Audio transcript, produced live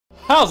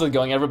How's it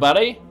going,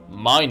 everybody?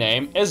 My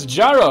name is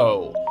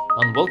Jaro,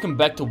 and welcome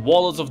back to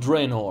Warlords of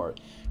Draenor.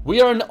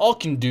 We are in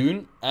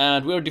Gul'dan,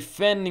 and we are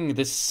defending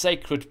this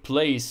sacred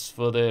place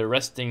for the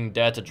resting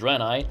dead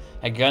Draenor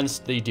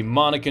against the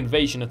demonic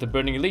invasion of the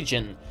Burning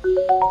Legion.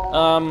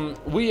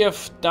 We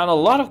have done a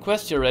lot of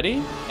quests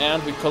already,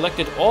 and we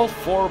collected all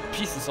 4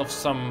 pieces of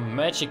some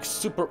magic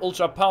super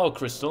ultra power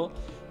crystal,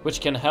 which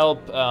can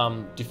help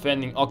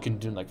defending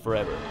Gul'dan like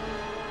forever.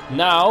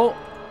 Now,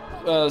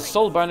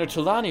 Soulbinder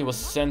Tulani was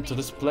sent to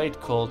this place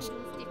called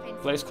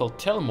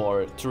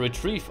Telmor to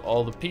retrieve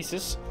all the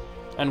pieces,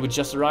 and we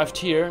just arrived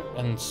here,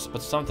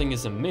 but something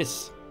is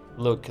amiss.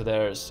 Look,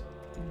 there's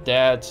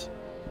dead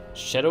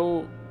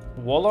Shadow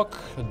Warlock,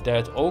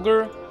 dead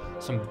Ogre,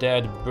 some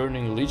dead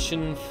Burning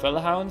Legion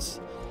Fellhounds.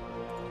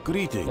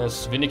 Greetings.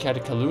 There's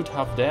Vindicated Kalut,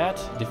 half dead,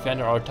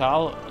 Defender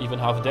Artal, even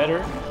half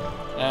deader.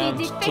 And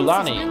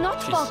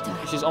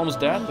Tulani, she's almost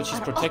dead, but she's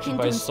protected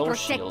by a soul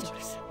shield.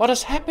 What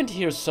has happened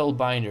here,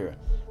 Soulbinder?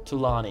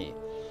 Tulani.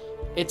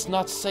 It's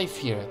not safe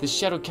here. The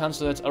Shadow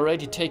Council has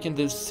already taken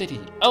the city.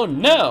 Oh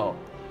no!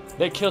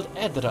 They killed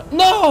EATER.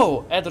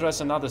 No! EATER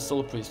is another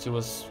soul priest who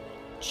was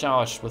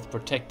charged with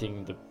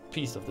protecting the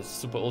piece of the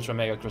super ultra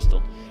mega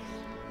crystal.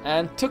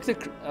 And took the...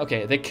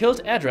 Okay, they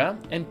killed EATER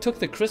and took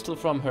the crystal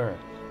from her.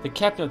 The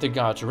captain of the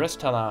guard,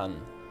 Restalan,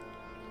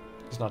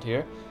 is not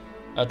here.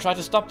 Tried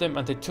to stop them,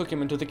 and they took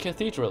him into the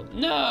cathedral.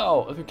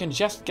 No! If we can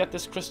just get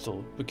this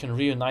crystal, we can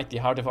reunite the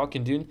heart of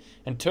Gul'dan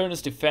and turn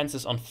its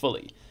defenses on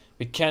fully.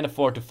 We can't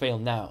afford to fail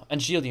now.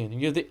 And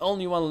Gul'dan, you're the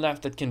only one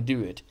left that can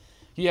do it.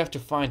 You have to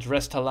find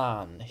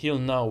Restalan. He'll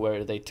know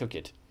where they took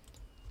it.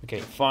 Okay,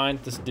 find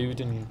this dude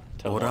in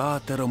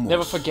Telmor.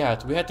 Never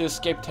forget, we had to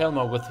escape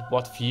Telmor with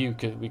what few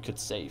we could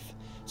save.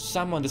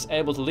 Someone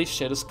disabled Leaf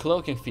Shadow's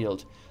cloaking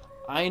field.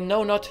 I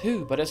know not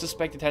who, but I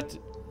suspect it had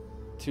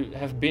to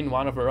have been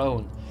one of her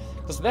own.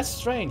 Because that's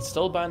strange.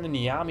 Soulbinder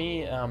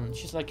Niyami,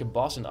 she's like a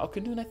boss in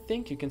Gul'dan, I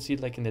think. You can see it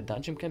like in the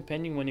dungeon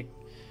campaign when you...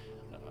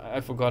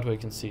 I forgot where you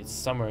can see it. It's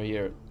somewhere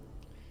here.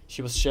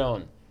 She was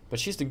shown. But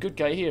she's the good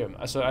guy here.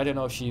 So I don't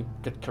know if she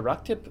got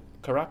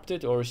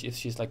corrupted or if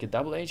she's like a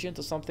double agent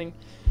or something.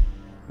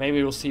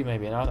 Maybe we'll see,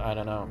 maybe not. I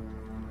don't know.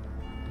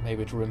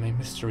 Maybe it will remain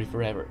mystery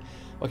forever.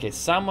 Okay,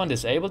 someone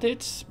disabled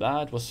it.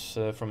 That was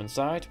from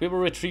inside. We will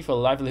retrieve our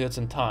livelihoods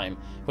in time,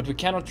 but we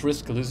cannot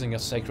risk losing our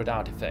sacred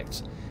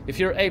artifacts. If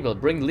you're able,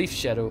 bring Leaf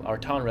Shadow, our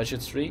town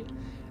registry,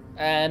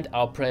 and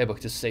our prayer book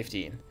to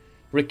safety.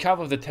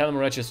 Recover the Telmor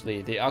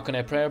registry, the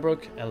Arcanine prayer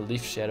book, and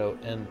Leaf Shadow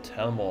in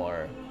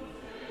Telmor.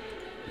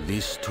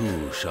 This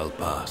too shall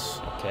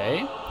pass.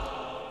 Okay.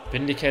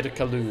 Vindicated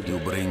Kalut. You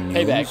bring news?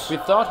 Payback. We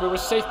thought we were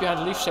safe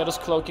behind Leaf Shadow's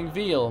cloaking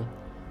veil.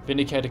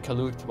 Vindicated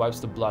Kalut wipes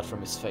the blood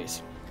from his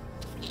face.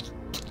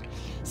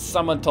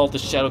 Someone told the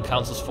Shadow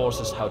Council's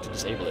forces how to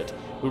disable it.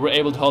 We were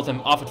able to hold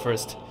them off at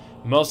first.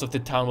 Most of the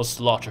town was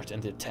slaughtered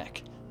in the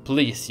attack.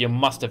 Please, you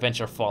must avenge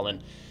our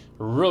fallen.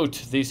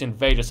 Root these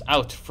invaders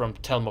out from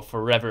Telmor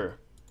forever.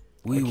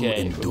 We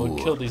will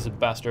kill these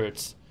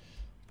bastards.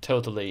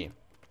 Totally.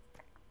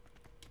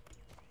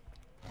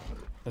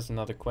 There's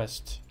another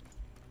quest.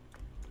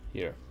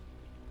 Here.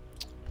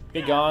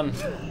 Be gone.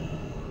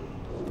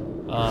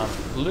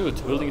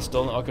 Loot. Building a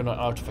stolen Arcanine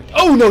artifact.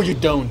 Oh no, you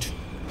don't!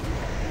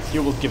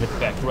 You will give it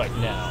back right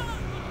now.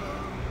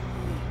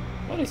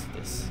 What is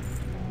this?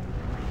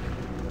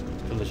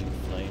 Pillaging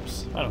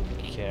flames. I don't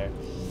care.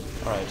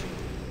 Alright.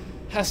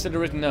 Has the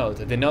written note.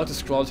 The note is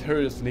scrawled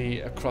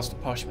hurriedly across the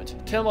parchment.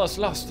 Telmor is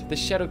lost. The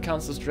Shadow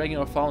Council's dragging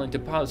our fallen into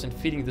piles and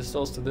feeding the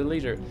souls to the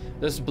leader.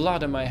 There's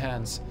blood on my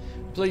hands.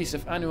 Please,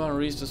 if anyone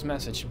reads this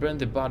message, burn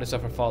the bodies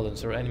of our fallen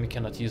so our enemy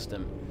cannot use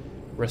them.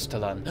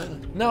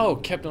 Restalan. No!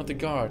 Captain of the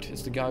Guard.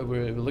 It's the guy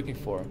we're looking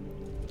for.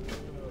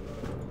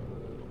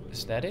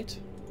 Is that it?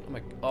 Oh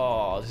my...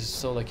 Oh, this is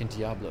so like in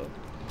Diablo.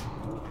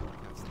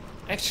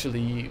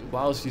 Actually,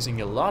 WoW is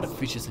using a lot of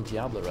features in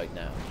Diablo right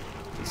now.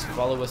 These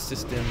follower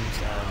systems,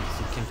 and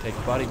you can take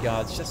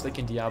bodyguards just like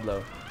in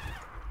Diablo.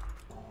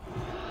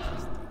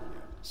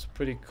 It's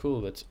pretty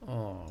cool, but...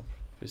 Oh,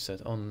 we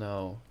said, oh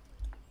no.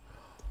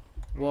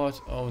 What?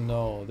 Oh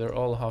no, they're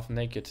all half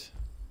naked.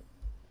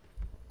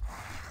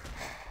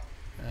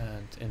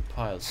 And in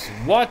piles.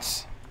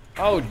 What?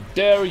 How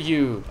dare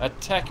you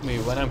attack me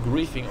when I'm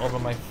grieving over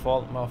my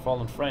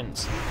fallen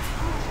friends?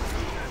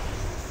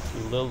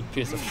 You little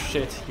piece of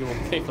shit, you will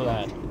pay for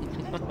that.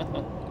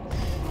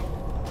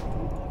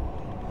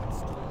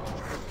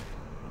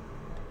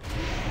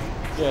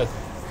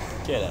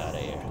 Get out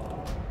of here.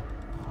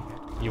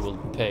 You will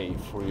pay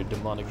for your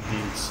demonic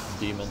deeds,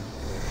 demon.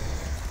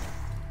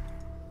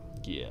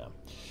 Yeah.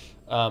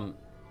 How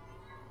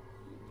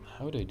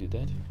do I do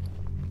that?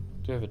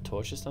 Do I have a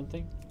torch or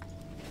something?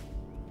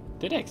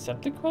 Did I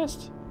accept the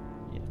quest?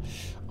 Yeah.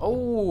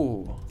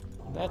 Oh,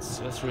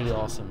 that's really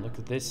awesome. Look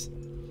at this.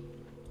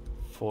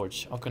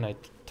 Forge. Arcanine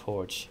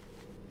torch.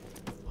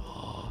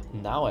 Oh,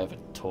 now I have a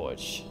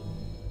torch.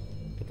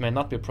 It may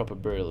not be a proper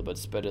burial, but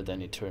it's better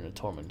than eternal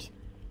torment.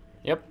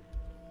 Yep.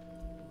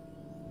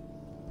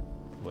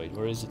 Wait,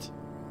 where is it?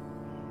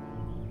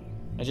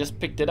 I just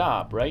picked it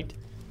up, right?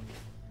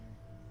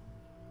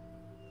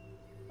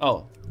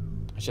 Oh,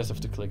 I just have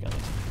to click on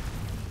it.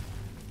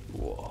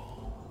 Whoa.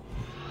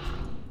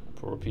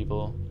 Poor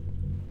people.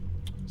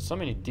 So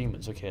many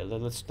demons. Okay,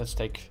 let's first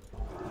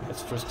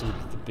do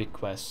the big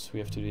quests we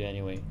have to do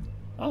anyway.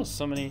 Oh,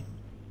 so many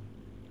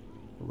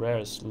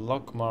rares.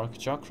 Lockmark,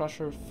 Jaw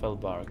Crusher,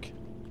 Fellbark.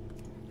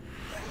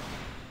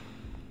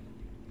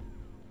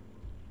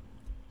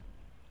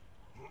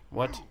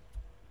 What?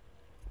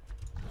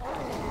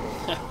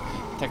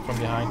 Attack from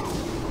behind.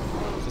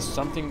 There's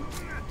something.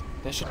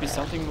 There should be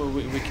something where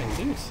we can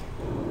do it.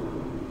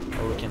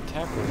 Or we can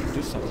tap or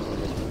do something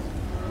with it.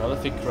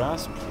 Malefic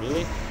Grasp,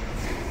 really?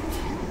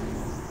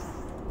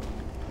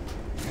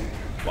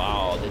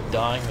 Wow, they're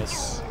dying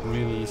us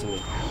really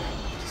easily.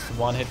 Just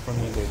one hit from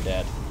me and they're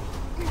dead.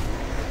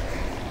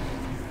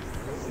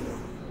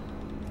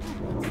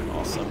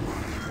 Awesome.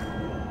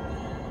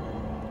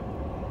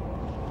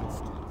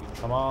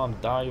 Come on,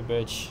 die, you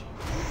bitch.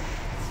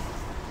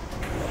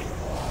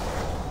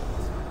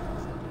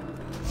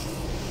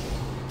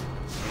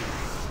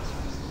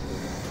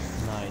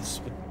 Nice,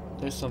 but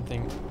there's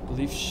something.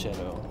 Leaf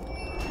Shadow.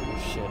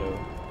 Leaf Shadow.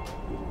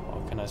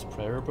 Organized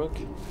Prayer Book.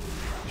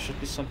 There should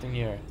be something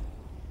here.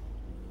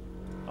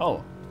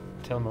 Oh,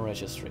 Telmar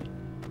Registry.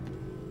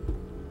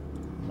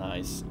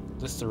 Nice.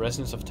 This is the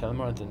residence of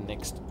Telmar and the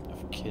next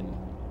of kin.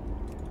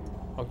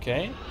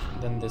 Okay,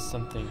 then there's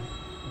something.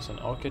 There's an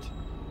orchid.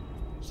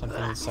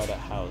 Something inside a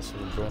house.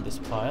 We'll burn this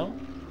pile.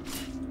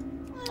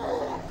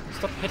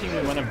 Stop hitting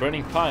me when I'm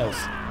burning piles.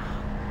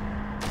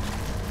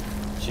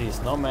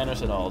 Jeez, no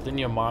manners at all. Didn't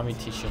your mommy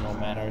teach you no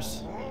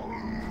manners?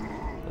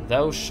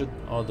 Thou should,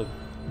 or the,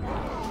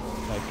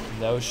 like,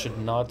 thou should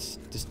not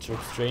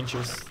disturb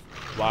strangers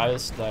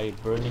whilst thy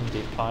burning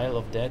the pile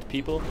of dead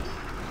people.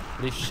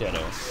 Leaf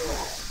Shadow.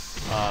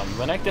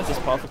 When active, this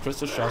powerful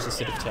crystal shrouds the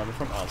city of Telmar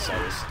from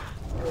outsiders.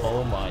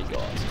 Oh my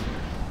god.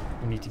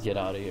 We need to get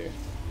out of here.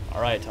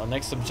 Alright, our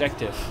next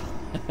objective.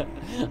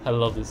 I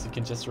love this. You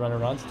can just run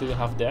around until you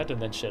have dead and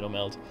then shadow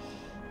melt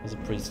as a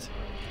priest.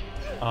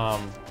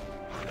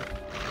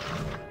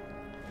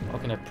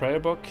 Open a prayer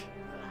book.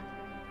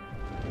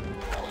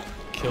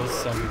 Kill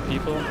some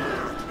people.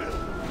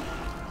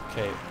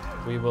 Okay,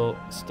 we will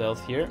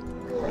stealth here.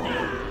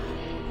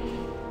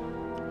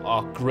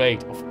 Oh,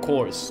 great, of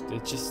course. They're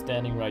just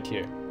standing right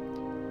here.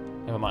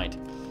 Never mind.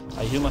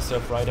 I heal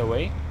myself right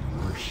away.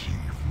 Receive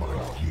my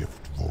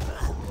gift,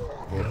 Vorpal.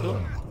 You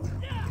will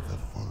be the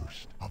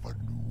first of a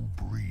new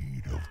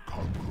breed of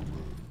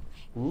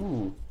conquerors.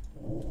 Ooh.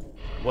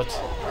 What?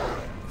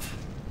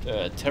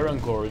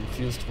 Terrangor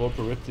infused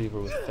Vorpal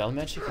Ripcleaver with Fel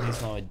Magic and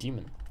he's now a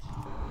demon.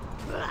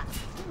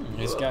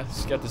 He's got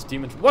this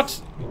demon. What?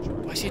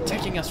 Why is he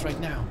attacking us right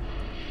now?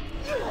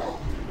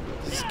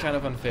 This is kind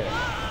of unfair.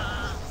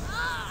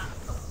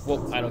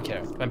 Whoa, I don't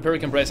care.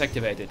 Vampiric Embrace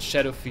activated.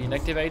 Shadow Fiend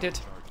activated.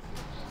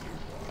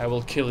 I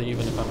will kill you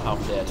even if I'm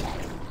half dead.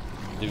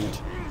 Dude.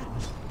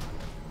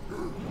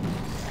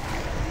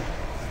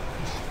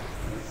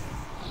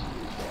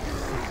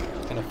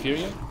 Can I fear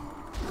you?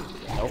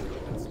 Nope.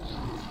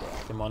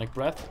 Demonic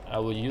Breath. I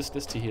will use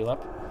this to heal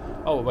up.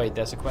 Oh wait,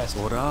 there's a quest.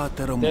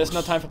 There's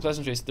no time for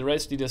pleasantries. The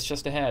race leader is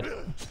just ahead.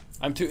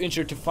 I'm too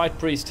injured to fight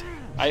priest.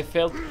 I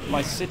failed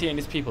my city and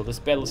its people. This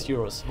battle is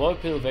yours.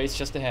 Vorpal waits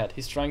just ahead.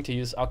 He's trying to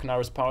use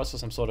Alkanaro's powers for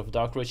some sort of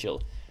dark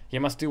ritual. You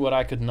must do what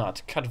I could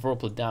not. Cut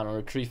Vorpal down and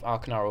retrieve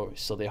Alkanaro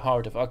so the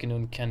heart of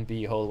Alkanoon can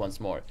be whole once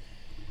more.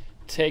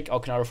 Take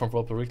Alkanaro from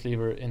Vorpal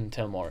Ripcleaver in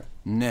Telmar.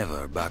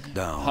 Never back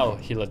down. Oh,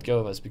 he let go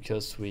of us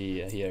because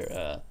we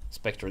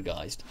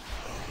Spectre-guised.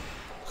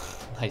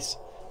 Nice.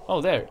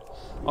 Oh, there.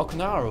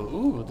 Alkanaro.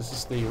 Ooh, this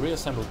is the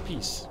reassembled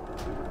piece.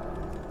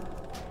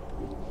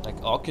 Like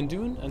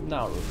Alkandoon and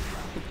Naru.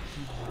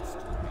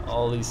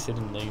 All these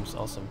hidden names,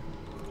 awesome.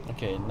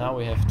 Okay, now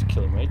we have to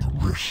kill him, right?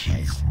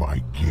 Receive my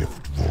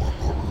gift,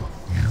 Vorpal.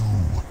 You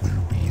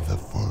will be the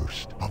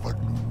first of a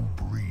new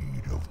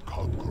breed of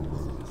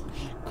conquerors.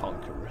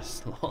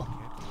 Conquerors.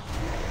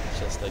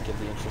 Just like in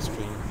the intro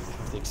screen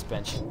of the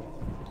expansion.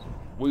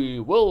 We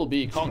will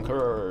be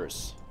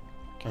conquerors.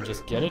 Can we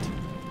just get it?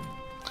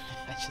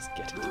 I just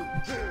get it.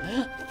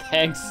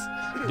 Thanks,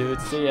 dude.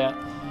 See ya.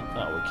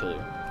 No, we'll kill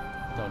you.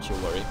 Don't you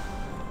worry.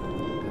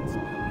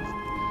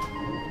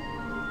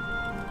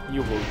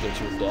 You will get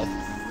your death.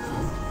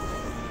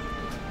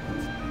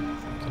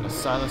 Can I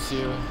silence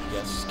you?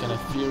 Yes. Can I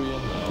fear you?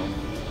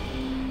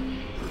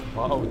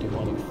 No. Wow,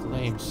 demonic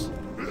flames.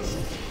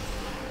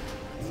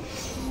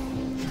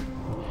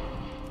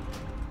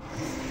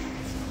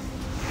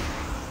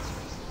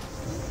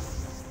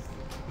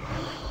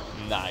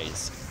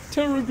 Nice.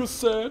 Terrangor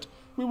said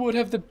we would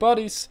have the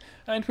bodies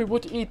and we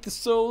would eat the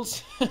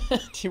souls.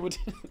 He would.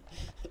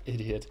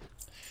 Idiot.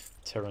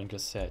 Terrangor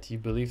said. You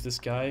believe this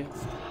guy?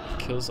 He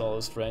kills all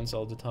his friends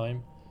all the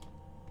time.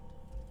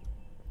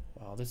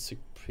 Wow, that's a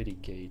pretty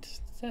gate.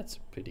 That's a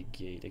pretty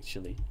gate,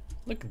 actually.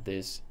 Look at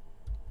this.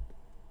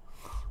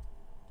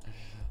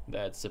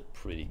 That's a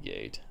pretty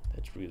gate.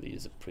 That really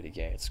is a pretty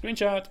gate.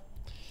 Screenshot!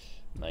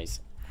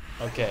 Nice.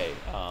 Okay,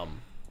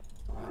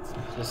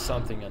 there's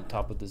something on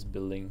top of this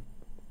building.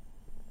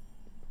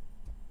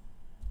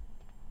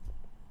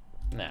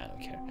 Nah, I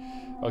don't care.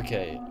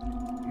 Okay.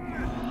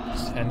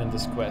 Just hand in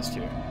this quest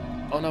here.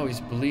 Oh no, he's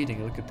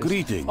bleeding. Look at this.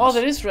 Greetings. Oh,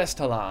 that is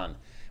Restalan.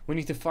 We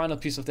need the final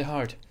piece of the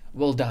heart.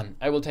 Well done.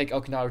 I will take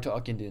Okinawa to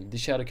Okindun. The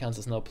Shadow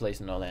Council has no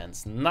place in our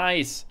lands.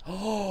 Nice.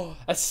 Oh,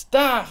 a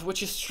staff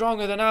which is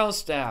stronger than our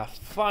staff.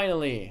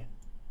 Finally.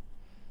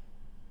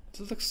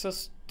 This looks so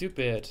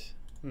stupid.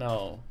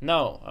 No,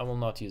 no, I will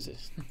not use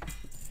it.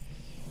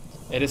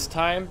 It is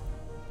time.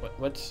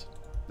 What?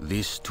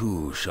 This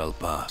too shall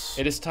pass.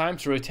 It is time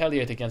to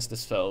retaliate against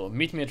this foe.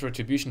 Meet me at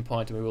Retribution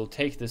Point and we will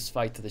take this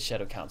fight to the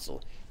Shadow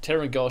Council.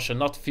 Terrangor shall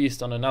not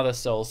feast on another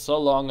soul so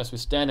long as we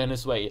stand in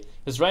his way.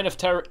 His reign of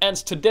terror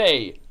ends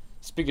today!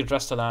 Speak at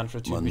Restalan,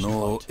 Retribution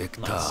Point.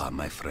 EATER,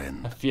 my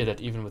friend. I fear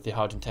that even with the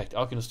heart intact,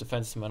 Arcanus'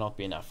 defense may not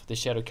be enough. The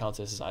Shadow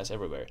Council has his eyes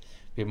everywhere.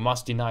 We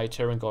must deny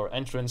Terrangor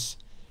entrance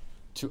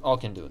to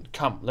Okindun.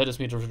 Come, let us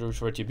meet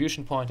at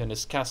Retribution Point and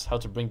discuss how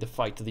to bring the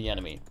fight to the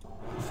enemy.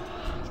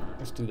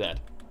 Let's do that.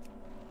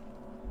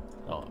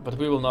 Oh, but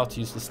we will not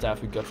use the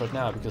staff we got right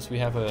now because we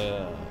have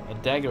a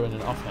dagger and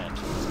an offhand.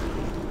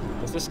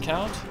 Does this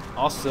count?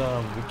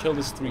 Awesome! We kill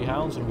these 3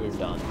 hounds and we're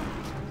done.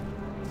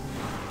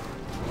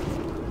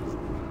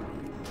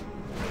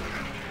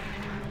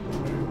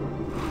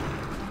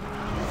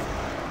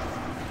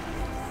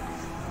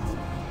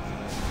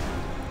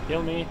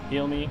 Heal me,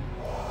 heal me,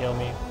 heal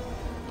me.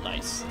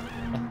 Nice.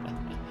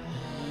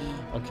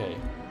 Okay.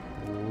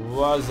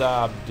 What's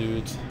up,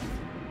 dude?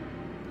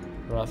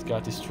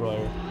 Wrathguard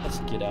Destroyer. Let's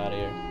get out of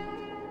here.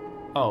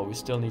 Oh, we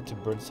still need to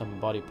burn some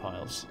body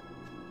piles.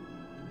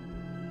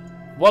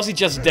 Was he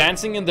just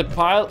dancing in the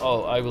pile?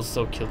 Oh, I will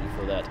so kill you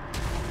for that.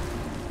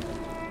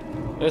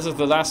 This is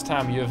the last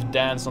time you have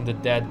danced on the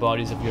dead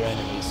bodies of your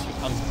enemies. You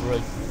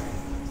ungrateful,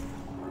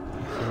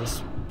 you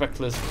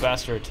respectless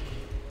bastard.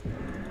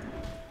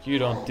 You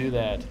don't do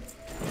that.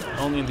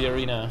 Only in the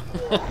arena.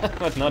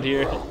 But not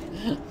here.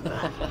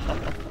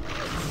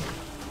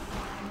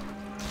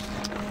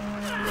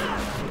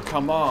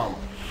 Come on.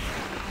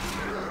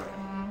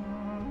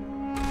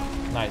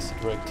 Nice,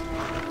 it worked.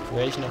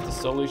 Creation of the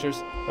Soul Eaters.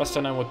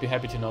 Rastanan would be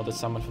happy to know that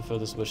someone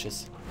fulfilled his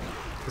wishes.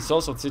 The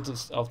souls of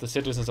the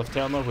citizens of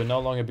Telmor will no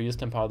longer be used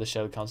to empower the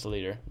Shadow Council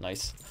leader.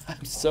 Nice.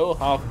 I'm so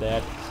half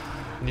dead.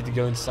 I need to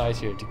go inside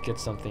here to get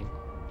something.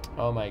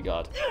 Oh my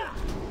god.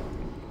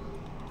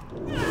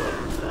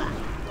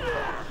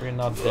 We're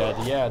not dead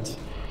yet.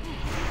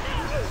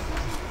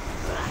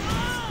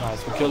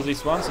 Nice, we killed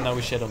these ones and now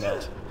we shadow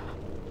melt.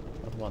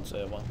 Not once,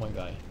 one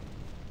guy.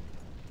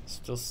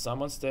 Still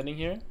someone standing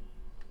here?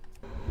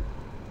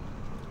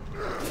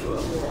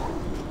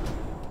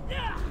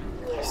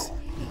 Nice.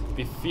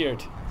 Be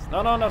feared.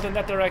 No, no, not in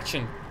that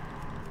direction.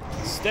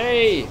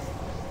 Stay!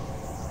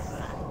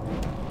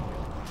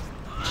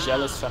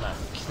 Jealous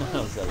fanatic.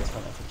 Zealous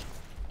fanatic.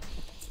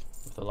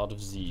 With a lot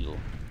of zeal.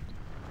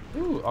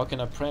 Ooh,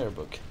 Arcana prayer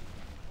book.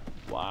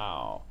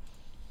 Wow.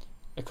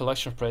 A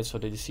collection of prayers for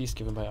the deceased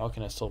given by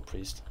Arcana Soul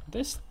Priest.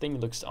 This thing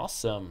looks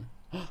awesome.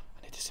 And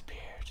it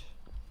disappeared.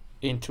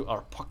 Into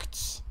our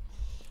pockets.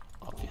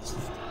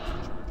 Obviously.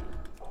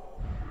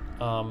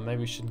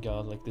 Maybe we should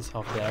go like this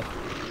half dead.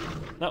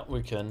 No,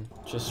 we can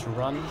just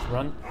run.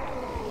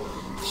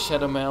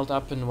 Shadow melt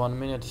up in 1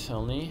 minute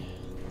only.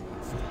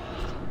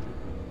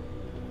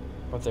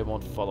 But they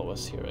won't follow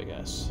us here, I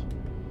guess.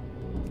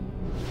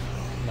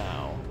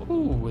 Now.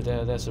 Ooh,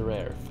 there's a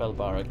rare.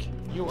 Felbarak.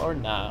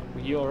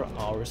 You're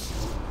ours.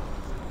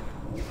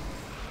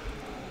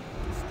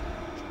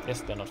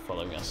 Yes, they're not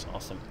following us.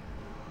 Awesome.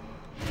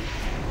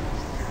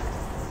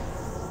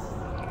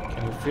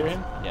 Can you fear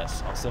him?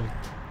 Yes, awesome.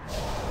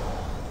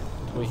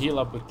 We heal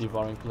up with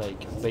Devouring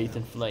Plague. Bathe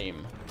in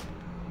Flame.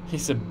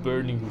 He's a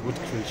burning wood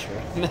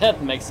creature.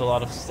 That makes a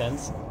lot of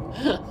sense.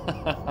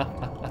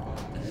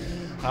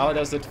 How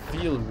does it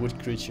feel,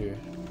 wood creature?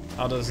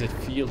 How does it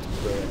feel to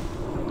burn?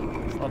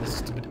 Oh, this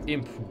stupid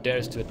imp who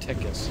dares to attack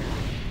us.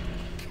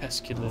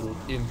 Pesky little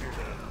imp.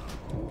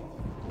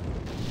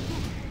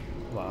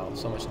 Wow,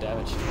 so much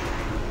damage.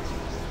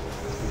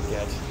 We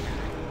get.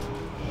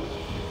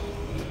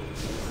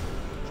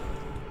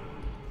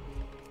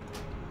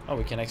 Oh,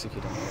 we can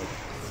execute him already.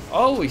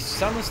 Oh, he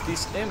summons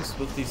these imps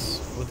with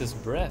his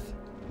breath.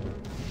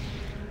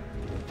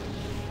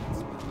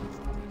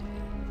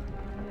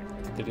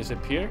 Did they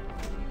disappear?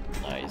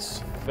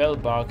 Nice.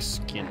 Felbark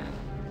skin.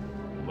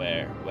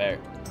 Where?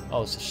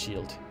 Oh, it's a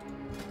shield.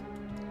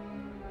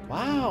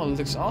 Wow, it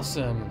looks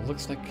awesome. It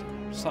looks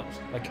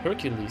like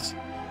Hercules.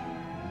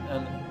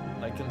 And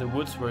like in the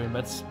woods where he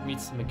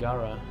meets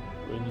Megara,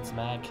 where he meets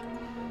Mag.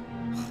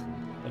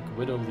 Like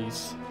Widow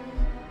Leaves.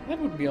 That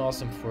would be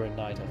awesome for a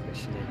night elf,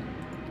 actually.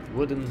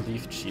 Wooden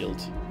leafed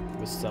shield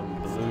with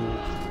some blue.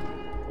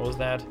 What was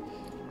that?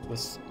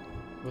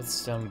 With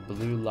some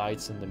blue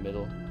lights in the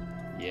middle.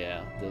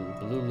 Yeah, the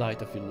blue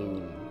light of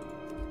Elune.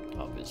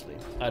 Obviously,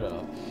 I don't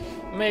know.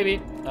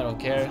 Maybe I don't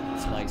care.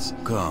 It's nice.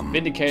 Come,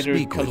 Vindicator,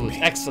 speak with Kalut,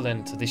 me.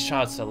 excellent. The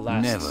shots are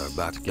last. Never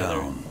back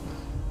together. down.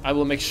 I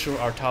will make sure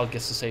our Tal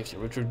gets to safety.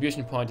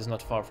 Retribution Point is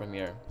not far from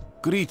here.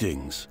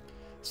 Greetings.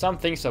 Some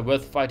things are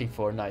worth fighting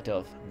for, Night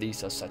Elf.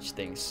 These are such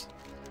things.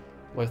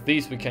 With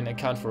these, we can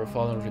account for a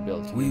fallen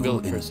rebuild. We will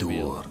persevere.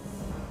 endure.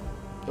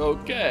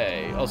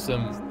 Okay,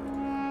 awesome.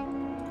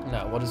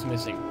 Now, what is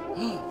missing?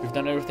 We've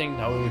done everything.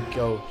 Now we will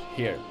go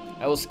here.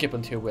 I will skip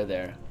until we're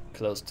there,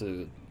 close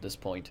to this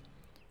point.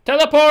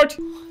 Teleport!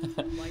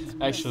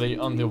 Actually,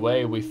 on the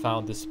way, we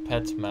found this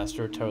pet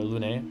master,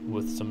 Terralune,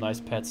 with some nice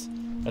pets.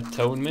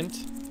 Atonement,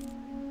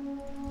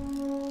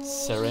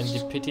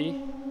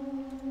 Serendipity,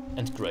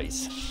 and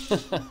Grace.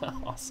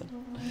 Awesome.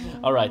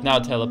 Alright, now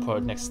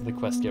teleport next to the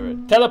quest giver.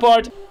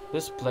 Teleport!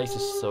 This place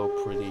is so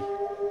pretty.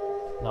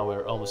 Now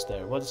we're almost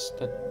there. What is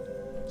that?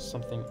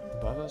 Something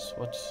above us?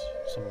 What?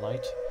 Some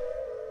light?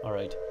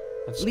 Alright.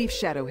 Leaf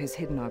Shadow has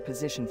hidden our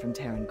position from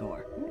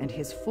Tarangor, and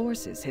his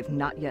forces have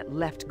not yet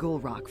left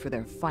Gul'dan for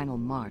their final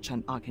march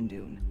on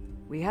Auchindoun.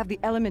 We have the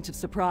element of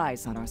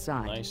surprise on our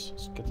side. Nice.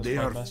 Let's get this They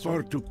are master.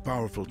 far too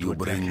powerful to You attack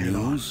bring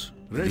head-on. news?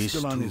 These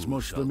Gul'dan is two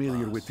most shall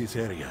familiar pass. with this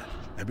area.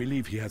 I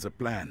believe he has a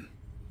plan.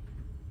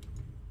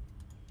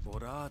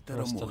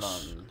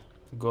 Restalan.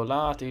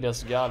 Golat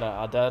idas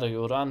gala adar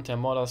urante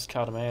moras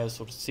carmeas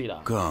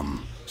ursila.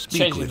 Come, speak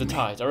Changing with the me.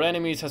 tide. Our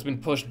enemies has been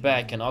pushed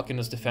back and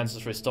Auchindoun's defense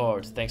is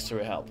restored thanks to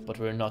your help, but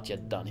we're not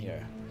yet done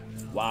here.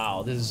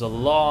 Wow, this is a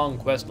long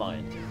quest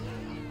line.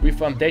 We've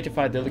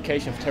identified the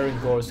location of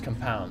Tarangor's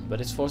compound,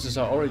 but its forces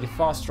are already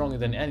far stronger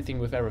than anything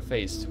we've ever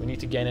faced. We need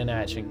to gain an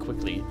edge, and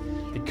quickly.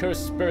 The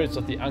cursed spirits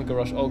of the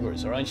Angorosh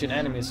ogres, our ancient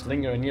enemies,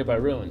 linger in nearby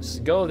ruins.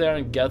 Go there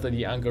and gather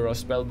the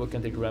Angorosh spellbook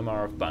and the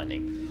Grimoire of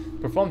Binding.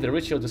 Perform the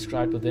ritual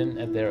described within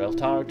at their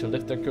altar to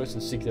lift their curse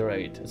and seek their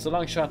aid. It's a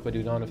long shot, but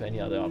you don't have any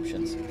other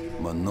options.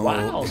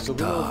 Wow, so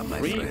we will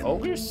free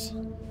ogres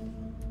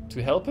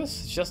to help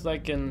us? It's just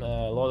like in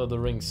Lord of the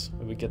Rings,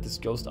 where we get this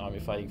ghost army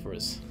fighting for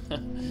us.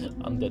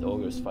 Undead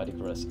ogres fighting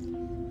for us.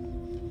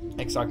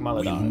 Exarch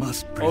Maladar. We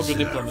must Ogre preserve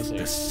diplomacy.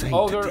 the sanctity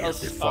Ogres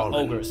of the are fallen.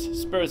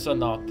 ogres. Spirits are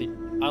not. The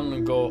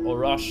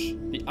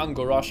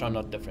Angorosh are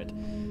not different.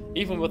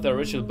 Even with their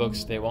ritual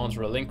books, they won't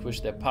relinquish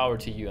their power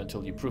to you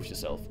until you prove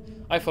yourself.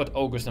 I fought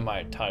ogres in my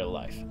entire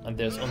life, and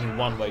there's only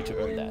one way to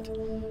earn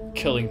that.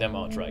 Killing them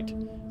outright.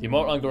 The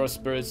more Angorosh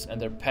spirits and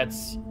their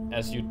pets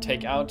as you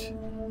take out,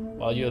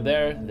 while you're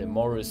there, the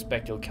more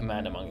respect you'll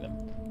command among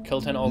them.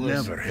 Kill 10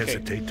 ogres. Never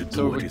hesitate to do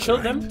So what we is kill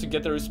right. them to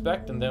get their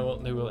respect, and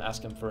then they will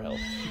ask them for help.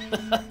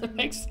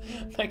 makes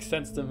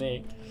sense to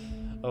me.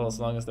 Oh, as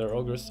long as they're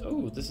ogres.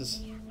 Oh, this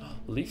is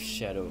Leaf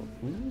Shadow.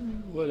 Ooh,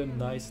 what a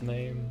nice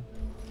name.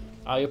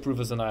 I approve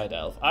as a night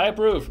elf. I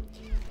approve.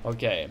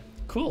 Okay,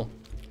 cool.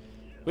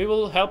 We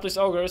will help these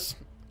ogres,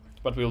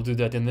 but we'll do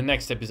that in the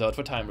next episode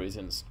for time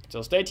reasons.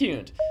 So stay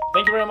tuned.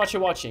 Thank you very much for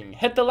watching.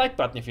 Hit the like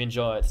button if you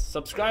enjoyed.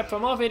 Subscribe for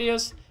more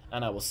videos,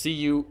 and I will see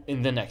you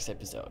in the next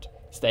episode.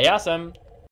 Stay awesome!